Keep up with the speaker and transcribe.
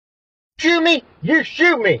shoot me, you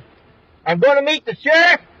shoot me. I'm going to meet the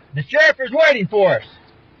sheriff. The sheriff is waiting for us.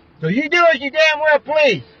 So you do as you damn well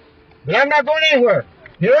please. But I'm not going anywhere.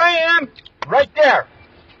 Here I am, right there.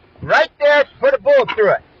 Right there, put a bullet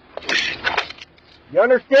through it. You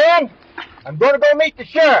understand? I'm going to go meet the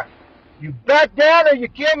sheriff. You back down or you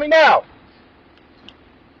kill me now.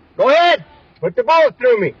 Go ahead, put the bullet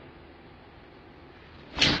through me.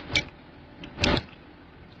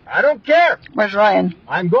 I don't care. Where's Ryan?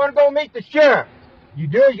 I'm going to go meet the sheriff. You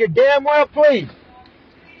do as you damn well please.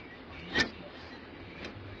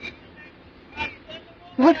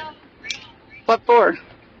 What for?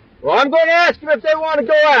 Well, I'm going to ask them if they want to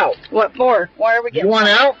go out. What for? Why are we getting You want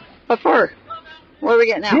out? What for? What are we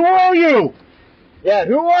getting out? Who are you? Yeah,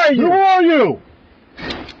 who are you? Who are you?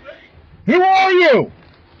 Who are you?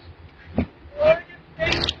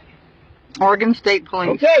 Oregon State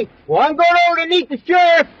Police. Okay, well, I'm going over to meet the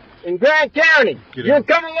sheriff in Grant County. You'll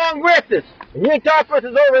come along with us, and you can talk with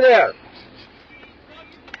us over there.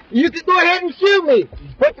 You can go ahead and shoot me.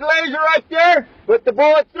 Put the laser right there, put the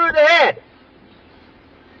bullet through the head.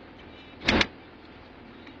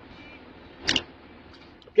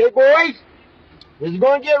 Okay, boys, this is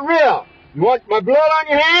going to get real. You want my blood on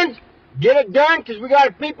your hands? Get it done, because we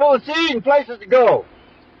got people to see and places to go.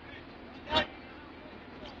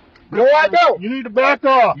 No, I don't. You need to back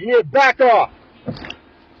off. You need to back off.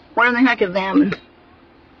 Where in the heck is Ammon?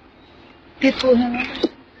 You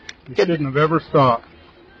shouldn't have ever stopped.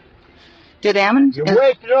 Did Ammon? You're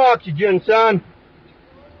wasting oxygen, son.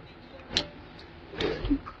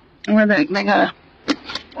 Where they got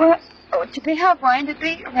What? Oh, did they have Ryan? Did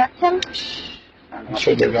they arrest him? You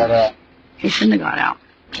shouldn't have got out. He shouldn't have got out.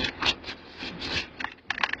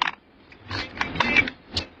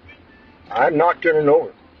 I'm not turning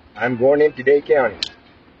over. I'm going into Day County.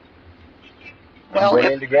 I'm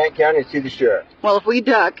going into Grant County to see the sheriff. Well, if we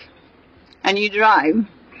duck and you drive,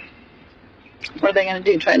 what are they going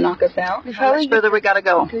to do? Try to knock us out? How much further we got to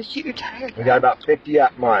go? Go shoot your tires. We got about 50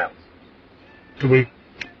 miles. Do we?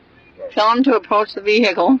 Tell them to approach the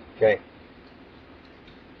vehicle. Okay.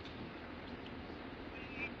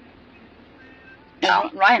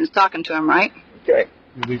 Now, Ryan's talking to him, right? Okay.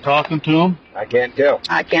 Is he talking to him? I can't tell.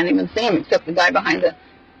 I can't even see him except the guy behind the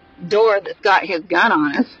door that's got his gun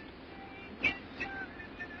on us.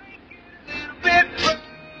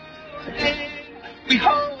 We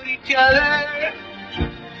hold each other.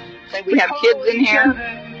 Say we have kids in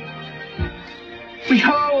here. We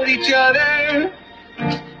hold each other.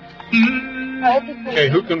 Okay,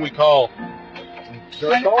 who can we call?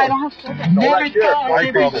 I don't have service. Never Right there. thought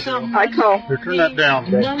I call. Here, turn that down.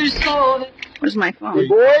 another soul. Where's my Hey, phone?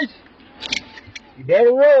 boys, you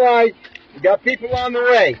better realize we got people on the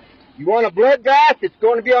way. You want a blood bath? It's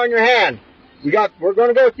going to be on your hand. We're going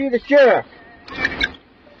to go see the sheriff.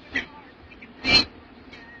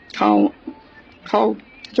 Call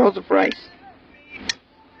Joseph Rice.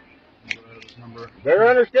 Better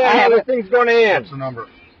understand how this thing's going to end. What's the number?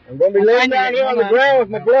 I'm going to be laying down here on the ground with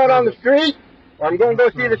my blood on the street, or I'm going to go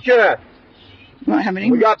see the sheriff. You don't have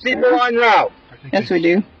any? We got people en route. Yes, we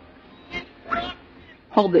do.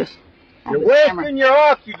 Hold this. You're Hold this camera. wasting your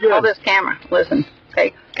oxygen. Hold this camera. Listen.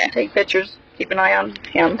 Okay. Take pictures. Keep an eye on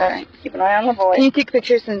him. Alright. Keep an eye on LaVoy. Can you take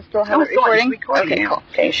pictures and still have No, it recording? recording. Okay, cool.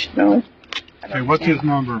 Okay, no. Okay, what's his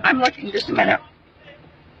number? I'm looking. Just a minute.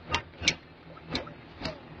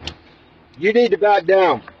 You need to back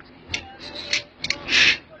down.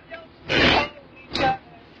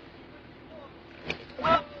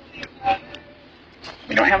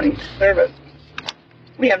 We don't have any service.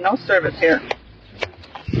 We have no service here.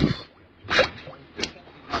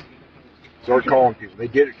 Start calling people. They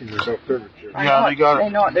get it because there's no service here. I Yeah, know they got it. They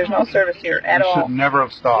know it. There's no service here at You all. should never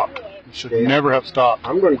have stopped. You should Yeah. never have stopped.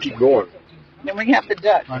 I'm going to keep going. Then we have to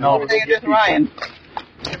duck. I know. We're taking with Ryan.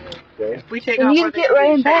 Okay? If we take Then off, you where get they-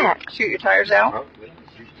 Ryan shoot- back. Shoot your tires out.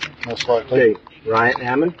 Most likely. Okay, Ryan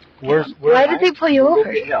Ammon. Where's Why did they pull you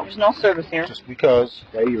over? There's no service here. Just because.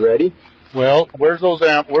 Okay, you ready? Well, where's the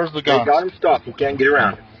They got guns? him stopped. We can't get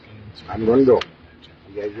around it. I'm going to go.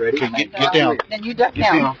 You guys ready? Okay, get down. Then you duck Get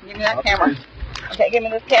down. down. Give me that camera. Okay, give me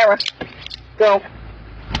this camera. Go.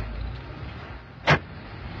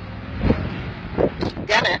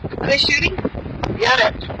 Got it. Are they shooting?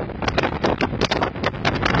 Got it.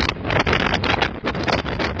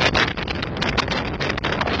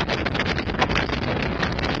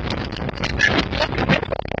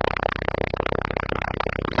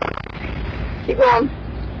 Keep going.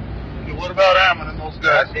 Okay, what about Ammon and those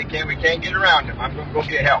guys? We can't get around him. I'm going to go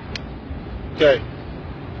get help. Okay.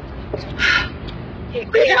 Stay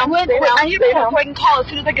down. I need to so I can call as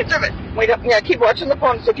soon as I get service. Wait up. Yeah, keep watching the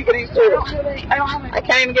phone so you can use I service. don't have any. I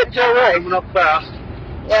can't even get Joe right. Coming up fast.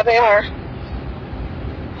 Yeah, they are.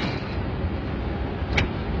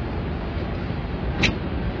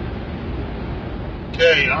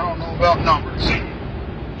 Okay, I don't know about numbers.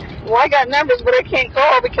 Well, I got numbers, but I can't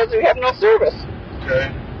call because we have no service.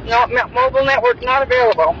 Okay. No, mobile network not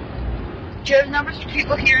available. Do you have numbers for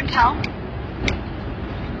people here in town?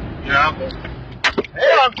 Yeah.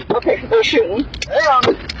 Hang on. Okay, they're shooting. Hang on.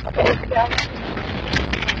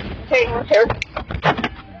 Okay, we're here.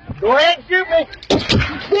 Go ahead and shoot me.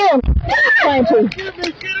 Damn. Trying to. Shoot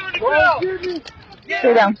me. Go ahead, shoot me.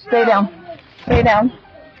 Stay down. Stay down. Stay down.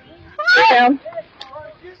 Stay down.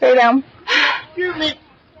 Stay down. Shoot me.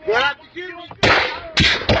 You have to shoot me.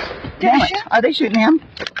 Damn it. Are they shooting him?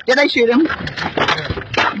 Did I shoot him?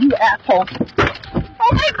 You asshole.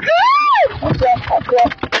 Oh my God! What's up? What's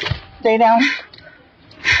up? Stay down.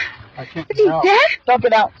 I can't Is he get out. dead? Don't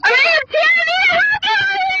get out. I'm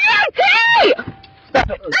Stop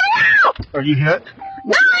it. Are you hit?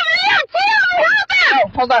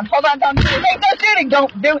 Hold on. Don't do it. No shooting.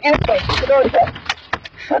 Don't do anything.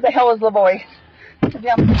 What the hell is LaVoy?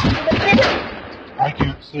 I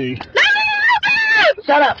can't see.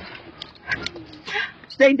 Shut up.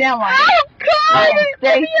 Stay down, Ryan. Oh, God.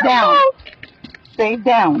 Stay down. Stay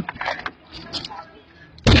down.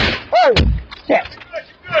 Oh, shit.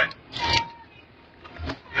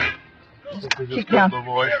 Keep down.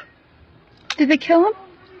 Did they kill him?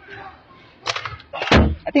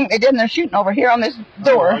 I think they did, and they're shooting over here on this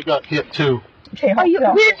door. I got hit too. Okay, hold still.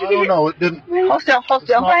 I don't know. It didn't. Hold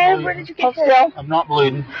still. Ryan, where did you get Hold hit? still. I'm not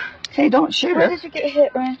bleeding. Okay, don't shoot Where us. did you get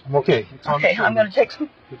hit, Ryan? I'm okay. It's on Okay, the I'm going to take some.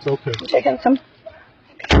 It's okay. I'm taking some.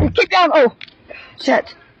 Keep down. Oh,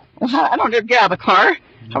 shit. Well, I don't dare get out of the car.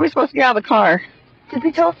 How are we supposed to get out of the car? Did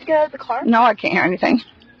they tell us to get out of the car? No, I can't hear anything.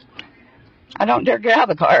 I don't dare get out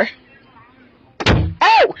of the car.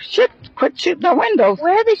 Oh, shit. Quit shooting the windows.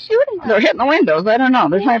 Where are they shooting at? They're hitting the windows. I don't know.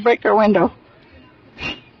 They're trying to break their window.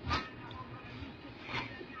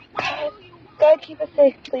 God, keep us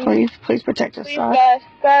safe, please. Please protect us. Please,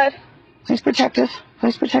 God. Please protect us.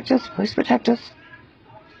 Please protect us. Please protect us.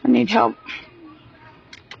 I need help.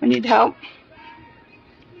 We need help.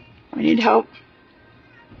 We need help.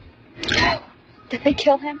 Did they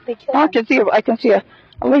kill him? They killed Oh, him. I can see a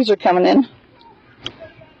laser coming in.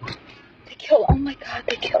 They killed him. Oh my God,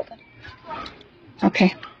 they killed him.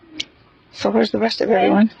 Okay. So where's the rest of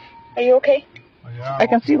everyone? Are you okay? Yeah, I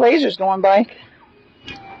can see lasers going by.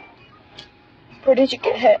 Where did you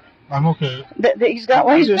get hit? I'm okay. He's got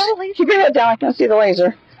lasers. Keep your head down. I can see the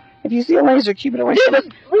laser. If you see a laser, keep it away.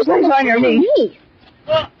 There's laser on your knee.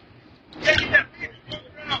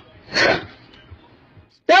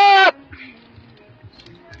 Stop!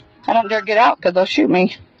 I don't dare get out because they'll shoot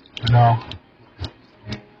me. No.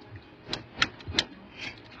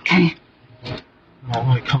 Okay. I don't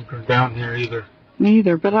like hunkered down here either. Me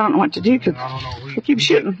either, but I don't know what to do because I don't know. they keep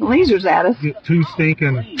shooting lasers at us. Get too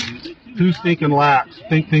stinking lax.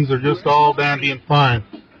 Think things are just all dandy and fine.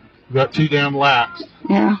 We got too damn lax.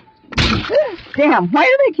 Yeah. Damn, why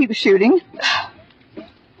do they keep shooting?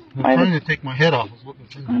 I'm trying to take my head off. I was looking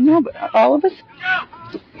through. I know, but all of us?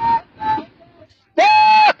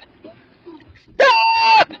 Stop!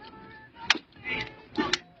 Stop!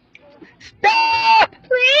 Stop!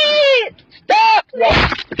 Please! Stop!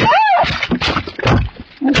 Stop!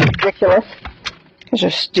 That's ridiculous. Because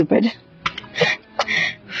you're stupid.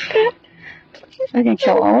 They're going to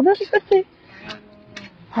kill all of us?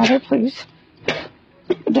 Father, please.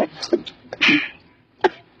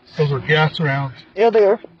 Those are gas rounds. Yeah, they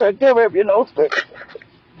are. They're there up your nose, but...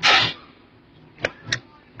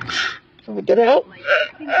 Can we get out?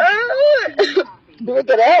 Do we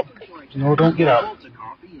get out? No, don't get out.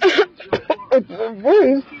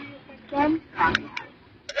 Breathe.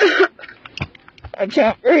 I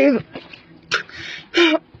can't breathe.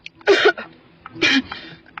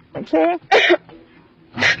 Okay.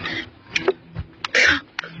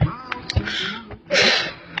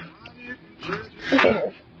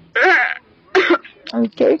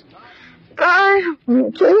 Okay. God.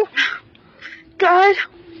 Okay. God.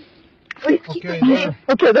 Please keep Okay, it.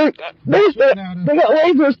 Okay, they got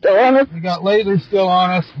lasers still on us. we got lasers still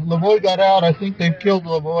on us. LaVoy got out. I think they've killed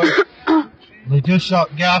LaVoy. They just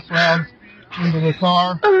shot gas rounds into the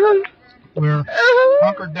car. We're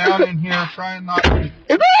hunkered down in here trying not to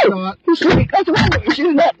get shot.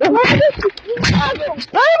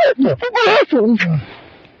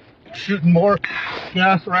 Shooting more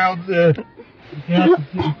gas rounds. Gas is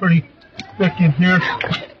getting pretty thick in here.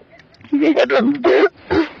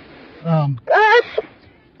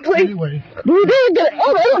 Please. Anyway. You did get out.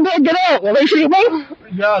 Oh, they don't dare get out. Will they shoot me?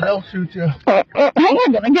 Yeah, they'll shoot you. Hang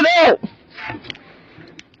on, gonna get out.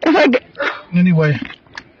 If I get... Anyway.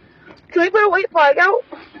 Can we put a white flag out?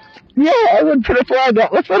 Yeah, I would put a flag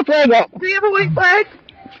out. Let's put a flag out. Do you have a white flag?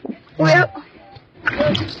 Yep.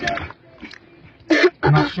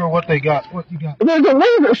 I'm not sure what they got. What you got? There's a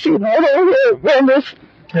laser shooting right over here, Randers.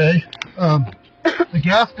 Okay. The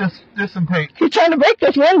gas dissipates. He's trying to break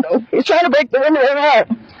this window. He's trying to break the window right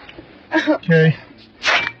now. Okay.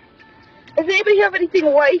 Does anybody have anything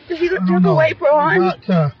white? Does he have a wiper on?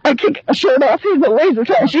 I kick a shirt off. He's a laser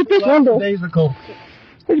trying to shoot this window. Daisical.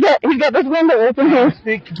 He's got this window open here.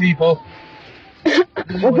 Speak to people.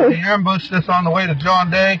 Anyway, they ambushed us on the way to John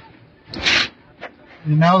Day.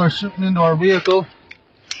 And now they're shooting into our vehicle.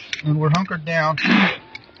 And we're hunkered down.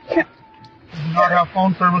 We do not have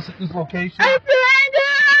phone service at this location. I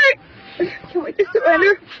surrender! Can we just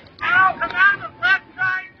surrender?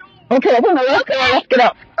 Okay, I'm gonna let's get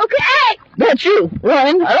out. Okay! That's you,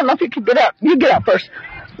 Ryan. I don't know if you can get out. You get out first.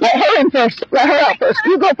 Let her in first. Let her out first.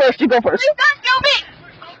 You go first. You go first. Please don't kill me!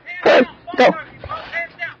 Okay, go.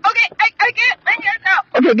 Okay, I get out.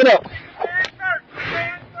 Okay, get out.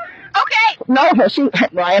 Okay! No, he'll shoot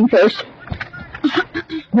Ryan first.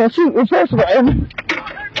 He'll shoot you first, Ryan.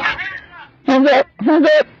 Hands up. Hands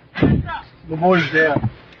up. The boy's dead.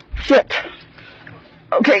 Shit.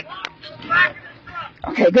 Okay.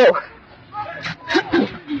 Okay, go.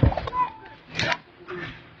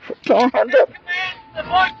 Okay, hands up.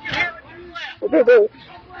 Okay, go.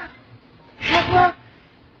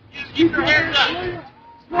 Keep your hands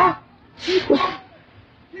up.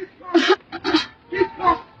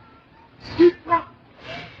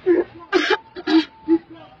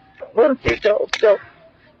 Let him see, go.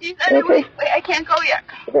 You said it was, wait, I can't go yet.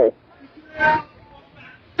 Okay.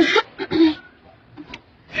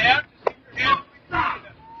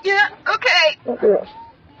 Yeah, okay. Okay.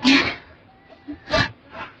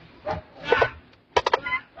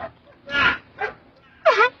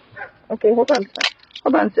 Okay, hold on.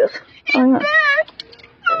 Hold on, sis. Hang on.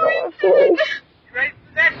 Oh, sorry. You ready for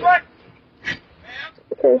the next one?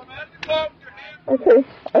 Okay. Okay.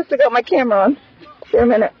 I still got my camera on. For a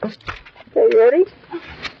minute. Okay, you ready?